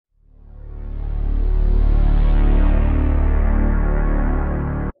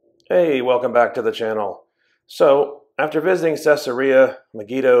Hey, welcome back to the channel. So, after visiting Caesarea,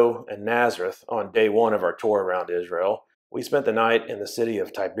 Megiddo, and Nazareth on day one of our tour around Israel, we spent the night in the city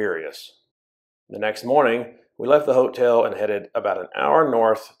of Tiberias. The next morning, we left the hotel and headed about an hour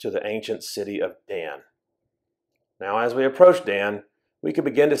north to the ancient city of Dan. Now, as we approached Dan, we could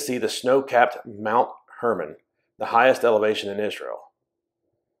begin to see the snow-capped Mount Hermon, the highest elevation in Israel.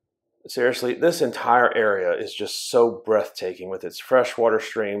 Seriously, this entire area is just so breathtaking with its freshwater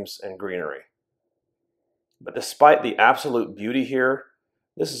streams and greenery. But despite the absolute beauty here,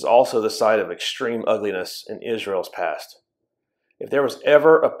 this is also the site of extreme ugliness in Israel's past. If there was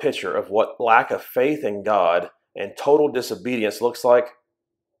ever a picture of what lack of faith in God and total disobedience looks like,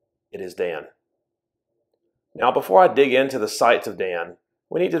 it is Dan. Now, before I dig into the sights of Dan,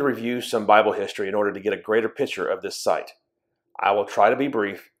 we need to review some Bible history in order to get a greater picture of this site. I will try to be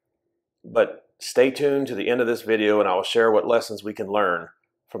brief, but stay tuned to the end of this video and I will share what lessons we can learn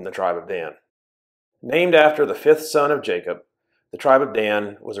from the tribe of Dan. Named after the fifth son of Jacob, the tribe of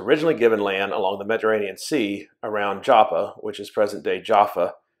Dan was originally given land along the Mediterranean Sea around Joppa, which is present-day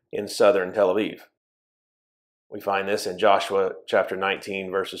Jaffa in southern Tel Aviv. We find this in Joshua chapter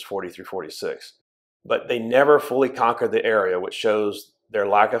 19, verses 40 through 46. But they never fully conquered the area, which shows their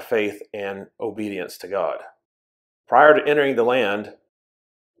lack of faith and obedience to God. Prior to entering the land,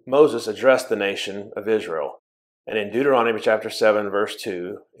 Moses addressed the nation of Israel. And in Deuteronomy chapter 7, verse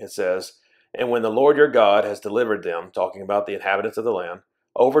 2, it says, "And when the Lord your God has delivered them," talking about the inhabitants of the land,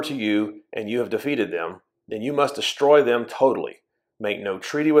 "over to you, and you have defeated them, then you must destroy them totally. Make no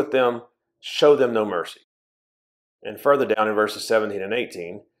treaty with them, show them no mercy." And further down in verses 17 and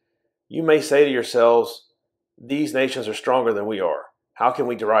 18, "You may say to yourselves, 'These nations are stronger than we are. How can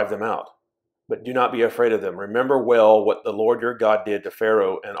we drive them out?' But do not be afraid of them. Remember well what the Lord your God did to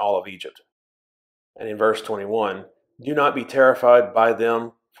Pharaoh and all of Egypt." And in verse 21, "Do not be terrified by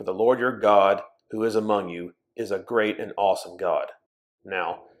them, for the Lord your God, who is among you, is a great and awesome God."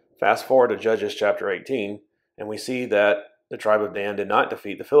 Now, fast forward to Judges chapter 18, and we see that the tribe of Dan did not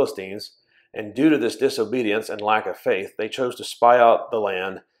defeat the Philistines, and due to this disobedience and lack of faith, they chose to spy out the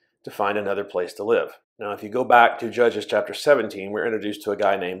land to find another place to live. Now, if you go back to Judges chapter 17, we're introduced to a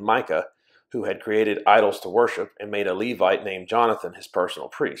guy named Micah, who had created idols to worship and made a Levite named Jonathan his personal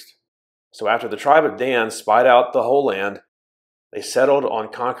priest. So after the tribe of Dan spied out the whole land, they settled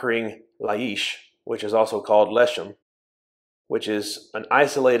on conquering Laish, which is also called Leshem, which is an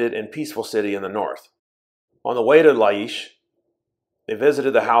isolated and peaceful city in the north. On the way to Laish, they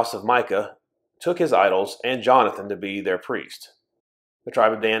visited the house of Micah, took his idols, and Jonathan to be their priest. The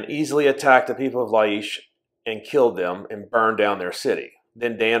tribe of Dan easily attacked the people of Laish and killed them and burned down their city.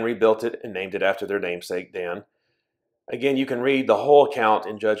 Then Dan rebuilt it and named it after their namesake, Dan. Again, you can read the whole account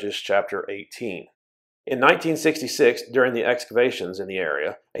in Judges chapter 18. In 1966, during the excavations in the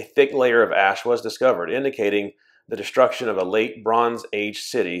area, a thick layer of ash was discovered, indicating the destruction of a late Bronze Age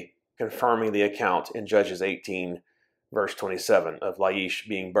city, confirming the account in Judges 18, verse 27, of Laish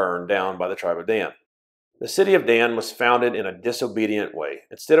being burned down by the tribe of Dan. The city of Dan was founded in a disobedient way.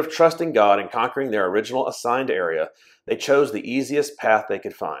 Instead of trusting God and conquering their original assigned area, they chose the easiest path they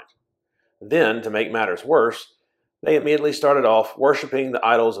could find. Then, to make matters worse, they immediately started off worshiping the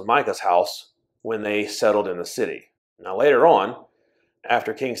idols of Micah's house when they settled in the city. Now later on,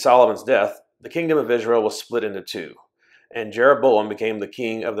 after King Solomon's death, the kingdom of Israel was split into two, and Jeroboam became the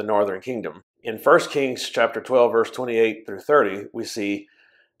king of the northern kingdom. In 1 Kings chapter 12, verse 28 through 30, we see,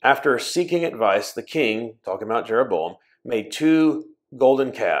 "After seeking advice, the king," talking about Jeroboam, "made 2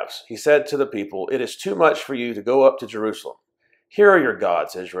 golden calves. He said to the people, 'It is too much for you to go up to Jerusalem. Here are your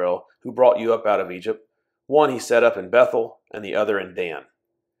gods, Israel, who brought you up out of Egypt. One he set up in Bethel, and the other in Dan.'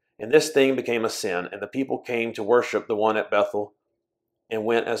 And this thing became a sin, and the people came to worship the one at Bethel, and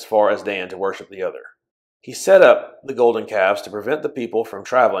went as far as Dan to worship the other. He set up the golden calves to prevent the people from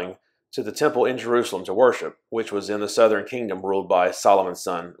traveling to the temple in Jerusalem to worship, which was in the southern kingdom ruled by Solomon's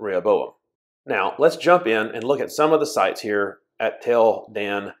son, Rehoboam." Now, let's jump in and look at some of the sites here at Tel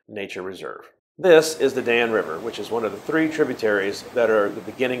Dan Nature Reserve. This is the Dan River, which is one of the 3 tributaries that are the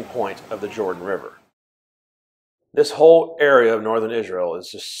beginning point of the Jordan River. This whole area of northern Israel is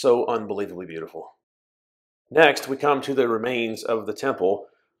just so unbelievably beautiful. Next, we come to the remains of the temple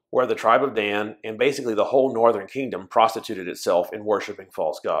where the tribe of Dan and basically the whole northern kingdom prostituted itself in worshiping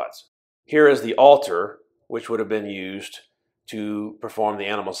false gods. Here is the altar, which would have been used to perform the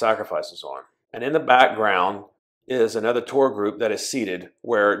animal sacrifices on. And in the background is another tour group that is seated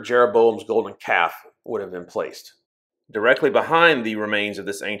where Jeroboam's golden calf would have been placed. Directly behind the remains of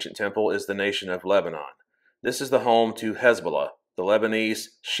this ancient temple is the nation of Lebanon. This is the home to Hezbollah, the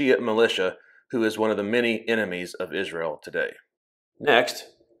Lebanese Shiite militia, who is one of the many enemies of Israel today.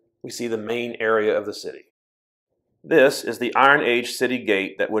 Next, we see the main area of the city. This is the Iron Age city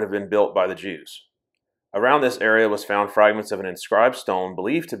gate that would have been built by the Jews. Around this area was found fragments of an inscribed stone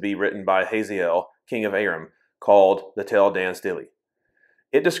believed to be written by Hazael, king of Aram, called the Tel Dan Stele.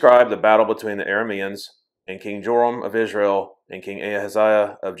 It described the battle between the Arameans and King Joram of Israel and King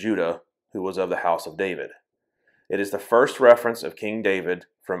Ahaziah of Judah, who was of the house of David. It is the first reference of King David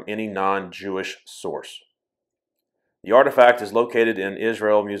from any non-Jewish source. The artifact is located in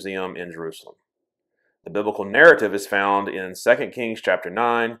Israel Museum in Jerusalem. The biblical narrative is found in 2 Kings chapter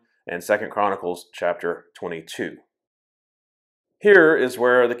 9 and 2 Chronicles chapter 22. Here is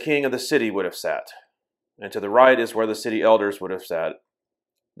where the king of the city would have sat, and to the right is where the city elders would have sat.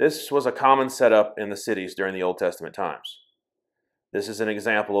 This was a common setup in the cities during the Old Testament times. This is an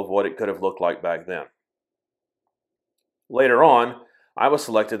example of what it could have looked like back then. Later on, I was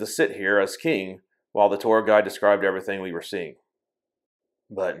selected to sit here as king while the tour guide described everything we were seeing.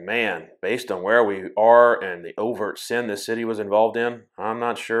 But man, based on where we are and the overt sin this city was involved in, I'm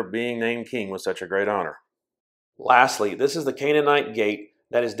not sure being named king was such a great honor. Lastly, this is the Canaanite gate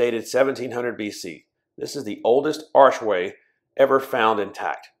that is dated 1700 BC. This is the oldest archway ever found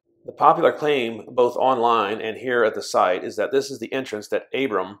intact. The popular claim, both online and here at the site, is that this is the entrance that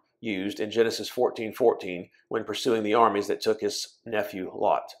Abram used in Genesis 14:14 when pursuing the armies that took his nephew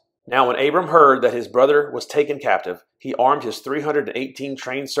Lot. Now when Abram heard that his brother was taken captive, he armed his 318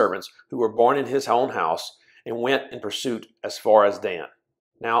 trained servants who were born in his own house and went in pursuit as far as Dan.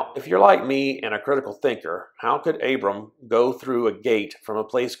 Now, if you're like me and a critical thinker, how could Abram go through a gate from a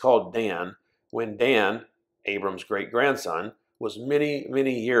place called Dan when Dan, Abram's great-grandson, was many,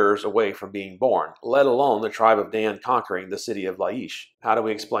 many years away from being born, let alone the tribe of Dan conquering the city of Laish? How do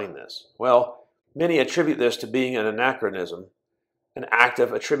we explain this? Well, many attribute this to being an anachronism, an act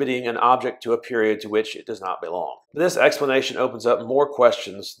of attributing an object to a period to which it does not belong. This explanation opens up more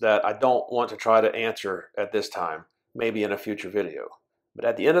questions that I don't want to try to answer at this time, maybe in a future video. But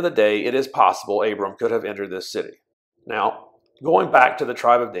at the end of the day, it is possible Abram could have entered this city. Now, going back to the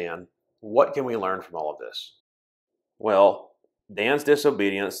tribe of Dan, what can we learn from all of this? Well, Dan's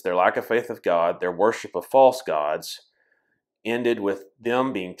disobedience, their lack of faith of God, their worship of false gods, ended with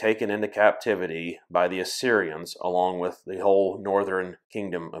them being taken into captivity by the Assyrians along with the whole northern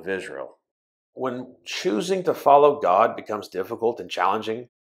kingdom of Israel. When choosing to follow God becomes difficult and challenging,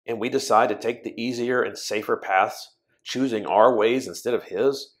 and we decide to take the easier and safer paths, choosing our ways instead of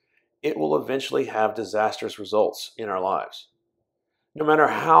His, it will eventually have disastrous results in our lives. No matter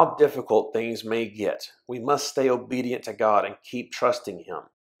how difficult things may get, we must stay obedient to God and keep trusting Him.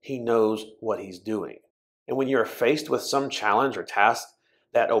 He knows what He's doing. And when you're faced with some challenge or task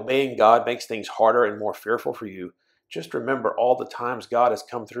that obeying God makes things harder and more fearful for you, just remember all the times God has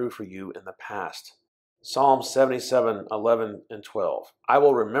come through for you in the past. Psalm 77:11 and 12. I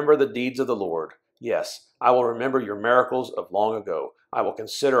will remember the deeds of the Lord. Yes, I will remember your miracles of long ago. I will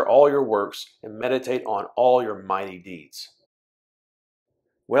consider all your works and meditate on all your mighty deeds.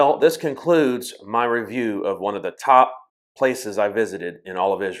 Well, this concludes my review of one of the top places I visited in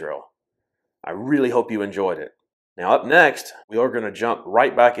all of Israel. I really hope you enjoyed it. Now up next, we are going to jump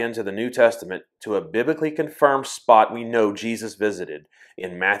right back into the New Testament to a biblically confirmed spot we know Jesus visited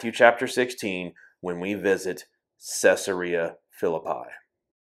in Matthew chapter 16 when we visit Caesarea Philippi.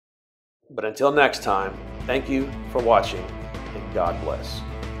 But until next time, thank you for watching and God bless.